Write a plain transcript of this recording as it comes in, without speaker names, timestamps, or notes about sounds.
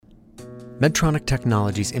Medtronic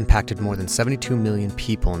technologies impacted more than 72 million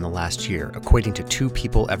people in the last year, equating to 2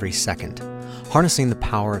 people every second. Harnessing the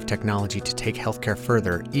power of technology to take healthcare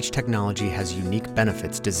further, each technology has unique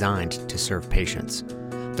benefits designed to serve patients.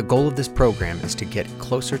 The goal of this program is to get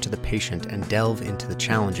closer to the patient and delve into the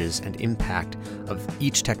challenges and impact of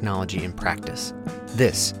each technology in practice.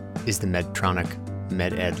 This is the Medtronic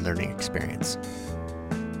MedEd Learning Experience.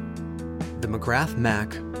 The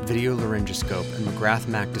McGrath-Mac video laryngoscope and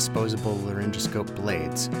McGrath-Mac disposable laryngoscope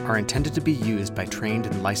blades are intended to be used by trained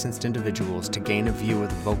and licensed individuals to gain a view of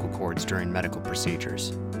the vocal cords during medical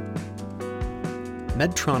procedures.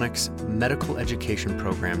 Medtronic's medical education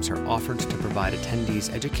programs are offered to provide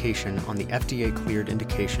attendees education on the FDA-cleared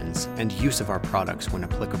indications and use of our products when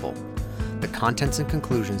applicable. The contents and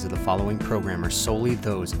conclusions of the following program are solely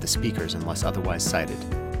those of the speakers unless otherwise cited.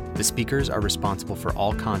 The speakers are responsible for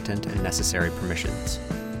all content and necessary permissions.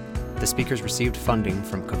 The speakers received funding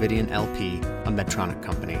from Covidien LP, a Medtronic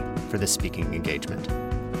company, for this speaking engagement.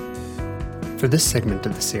 For this segment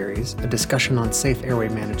of the series, a discussion on safe airway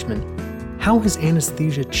management, how has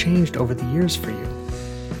anesthesia changed over the years for you?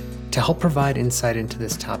 To help provide insight into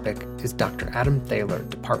this topic is Dr. Adam Thaler,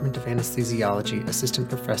 Department of Anesthesiology, Assistant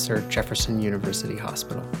Professor, Jefferson University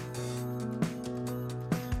Hospital.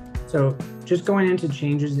 So just going into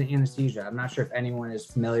changes in anesthesia, I'm not sure if anyone is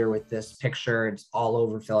familiar with this picture. It's all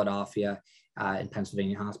over Philadelphia, in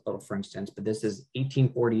Pennsylvania Hospital, for instance, but this is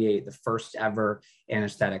 1848, the first ever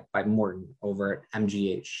anesthetic by Morton over at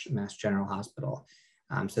MGH, Mass General Hospital.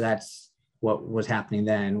 So that's what was happening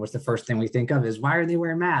then. What's the first thing we think of is, why are they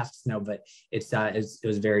wearing masks? No, but it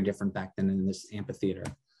was very different back then in this amphitheater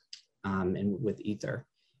and with ether.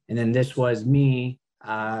 And then this was me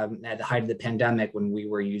at the height of the pandemic when we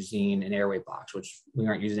were using an airway box, which we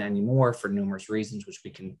aren't using anymore for numerous reasons, which we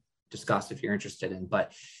can discuss if you're interested in.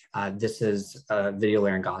 But this is a video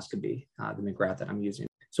laryngoscopy, the McGrath that I'm using.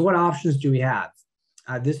 So what options do we have?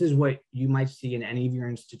 This is what you might see in any of your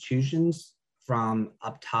institutions. From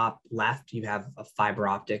up top left, you have a fiber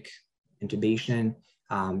optic intubation.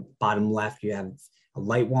 Bottom left, you have a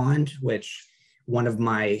light wand, which one of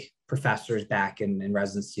my professors back in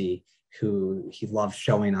residency, who he loved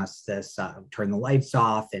showing us this, turn the lights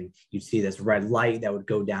off and you'd see this red light that would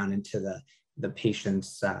go down into the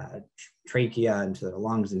patient's trachea, into the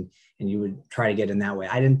lungs, and you would try to get in that way.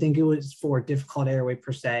 I didn't think it was for difficult airway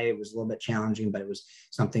per se. It was a little bit challenging, but it was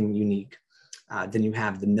something unique. Then you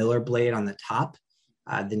have the Miller blade on the top.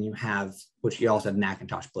 Then you have, which you also have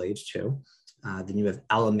Macintosh blades too. Then you have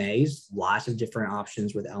LMAs, lots of different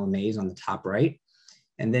options with LMAs on the top right.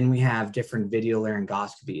 And then we have different video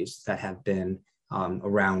laryngoscopies that have been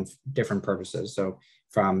around different purposes. So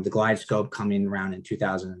from the glide scope coming around in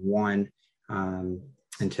 2001 and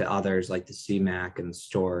to others like the CMAC and the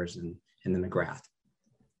Stores and the McGrath.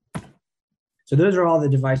 So those are all the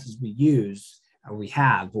devices we use, we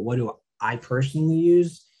have, but what do I personally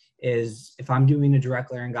use is, if I'm doing a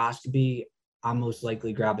direct laryngoscopy, I'm most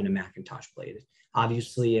likely grabbing a Macintosh blade.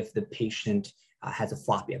 Obviously, if the patient has a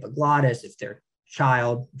floppy epiglottis, if they're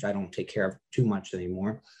child, which I don't take care of too much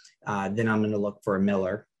anymore, then I'm going to look for a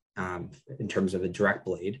Miller in terms of a direct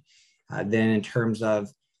blade. Then in terms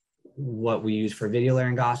of what we use for video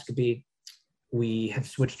laryngoscopy, we have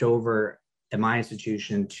switched over at my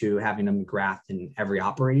institution to having a McGrath in every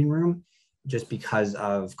operating room, just because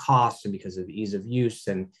of cost and because of ease of use,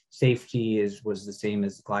 and safety was the same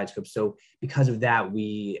as the glide scope. So because of that,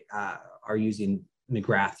 we are using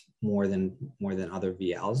McGrath more than other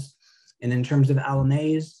VLs. And in terms of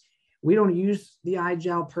LMAs, we don't use the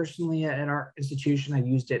iGel personally at our institution. I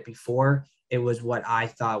used it before. It was what I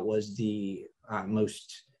thought was the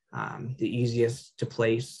the easiest to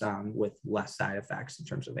place with less side effects in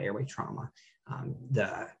terms of airway trauma.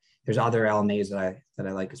 There's other LMAs that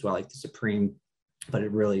I like as well, like the Supreme, but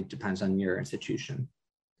it really depends on your institution.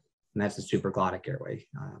 And that's the supraglottic airway.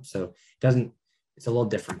 So it's a little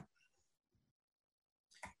different.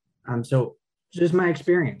 So just my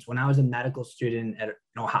experience. When I was a medical student at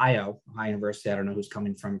Ohio University, I don't know who's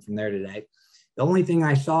coming from there today, the only thing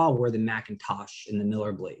I saw were the Macintosh and the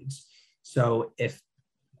Miller blades. So if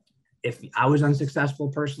I was unsuccessful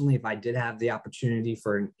personally, if I did have the opportunity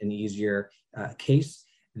for an easier case,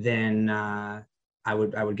 then I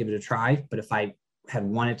would give it a try. But if I had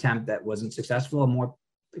one attempt that wasn't successful, a more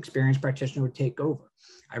experienced practitioner would take over.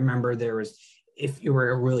 I remember if you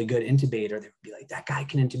were a really good intubator, they would be like, that guy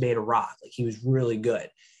can intubate a rock. Like, he was really good.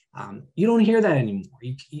 You don't hear that anymore.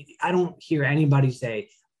 I don't hear anybody say,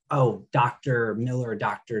 oh, Dr. Miller,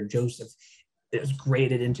 Dr. Joseph is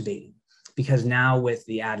great at intubating. Because now with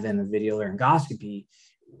the advent of video laryngoscopy,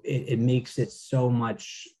 it makes it so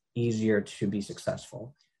much easier to be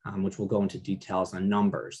successful. which we'll go into details on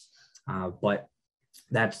numbers. But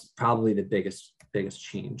that's probably the biggest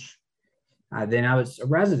change. Then I was a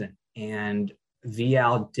resident, and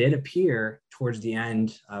VL did appear towards the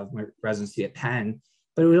end of my residency at Penn,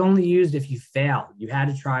 but it was only used if you failed. You had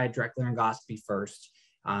to try direct laryngoscopy first.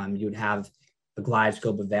 You would have a glide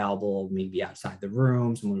scope available, maybe outside the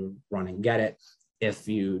room. Someone would run and get it if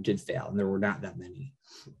you did fail, and there were not that many.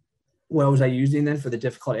 What was I using then for the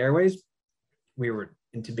difficult airways? We were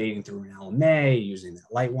intubating through an LMA, using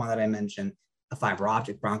that light one that I mentioned, a fiber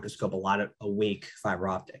optic bronchoscope, a lot of awake fiber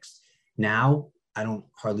optics. Now, I don't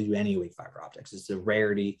hardly do any awake fiber optics. It's a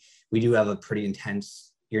rarity. We do have a pretty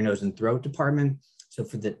intense ear, nose, and throat department. So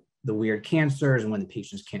for the weird cancers and when the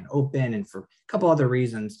patients can't open, and for a couple other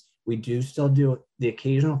reasons, we do still do the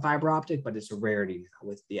occasional fiber optic, but it's a rarity now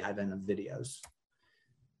with the advent of videos.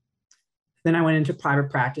 Then I went into private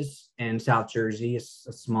practice in South Jersey, a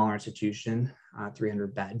smaller institution,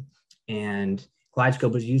 300 bed, and glide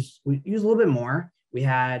scope was used. We used a little bit more. We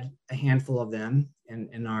had a handful of them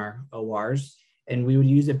in our ORs, and we would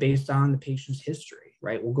use it based on the patient's history,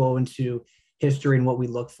 right? We'll go into history and what we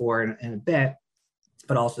look for in a bit,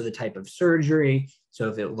 but also the type of surgery. So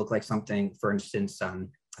if it looked like something, for instance, a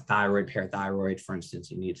thyroid, parathyroid, for instance,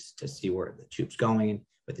 you need to see where the tube's going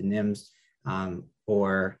with the NIMS,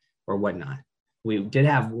 or whatnot. We did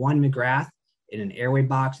have one McGrath in an airway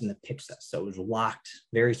box in the Pyxis, so it was locked,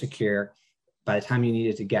 very secure. By the time you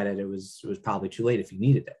needed to get it, it was probably too late if you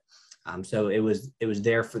needed it. So it was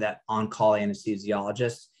there for that on-call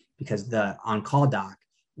anesthesiologist, because the on-call doc,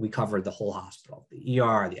 we covered the whole hospital, the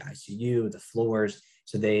ER, the ICU, the floors.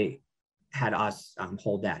 So they had us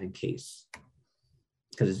hold that in case,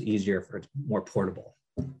 because it's easier, it's more portable.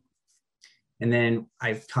 And then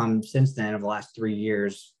I've come since then, over the last 3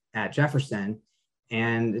 years at Jefferson,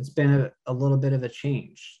 and it's been a little bit of a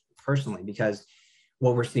change personally, because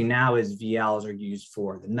what we're seeing now is VLs are used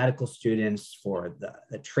for the medical students, for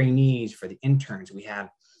the trainees, for the interns. We have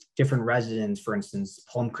different residents, for instance,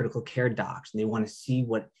 home critical care docs, and they want to see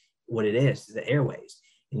what it is, the airways.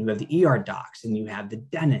 And you have the ER docs, and you have the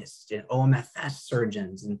dentists and OMFS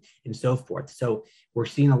surgeons and so forth. So we're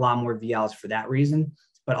seeing a lot more VLs for that reason,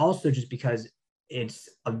 but also just because it's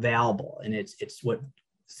available, and it's what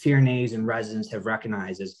CRNAs and residents have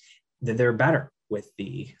recognized is that they're better with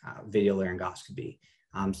the video laryngoscopy.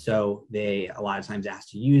 So they a lot of times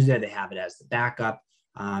ask to use it. They have it as the backup,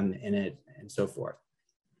 and so forth.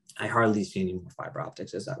 I hardly see any more fiber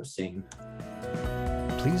optics, as I was saying.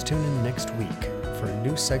 Please tune in next week for a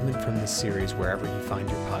new segment from this series wherever you find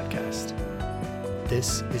your podcast.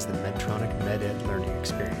 This is the Medtronic MedEd Learning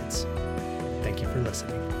Experience. Thank you for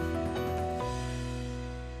listening.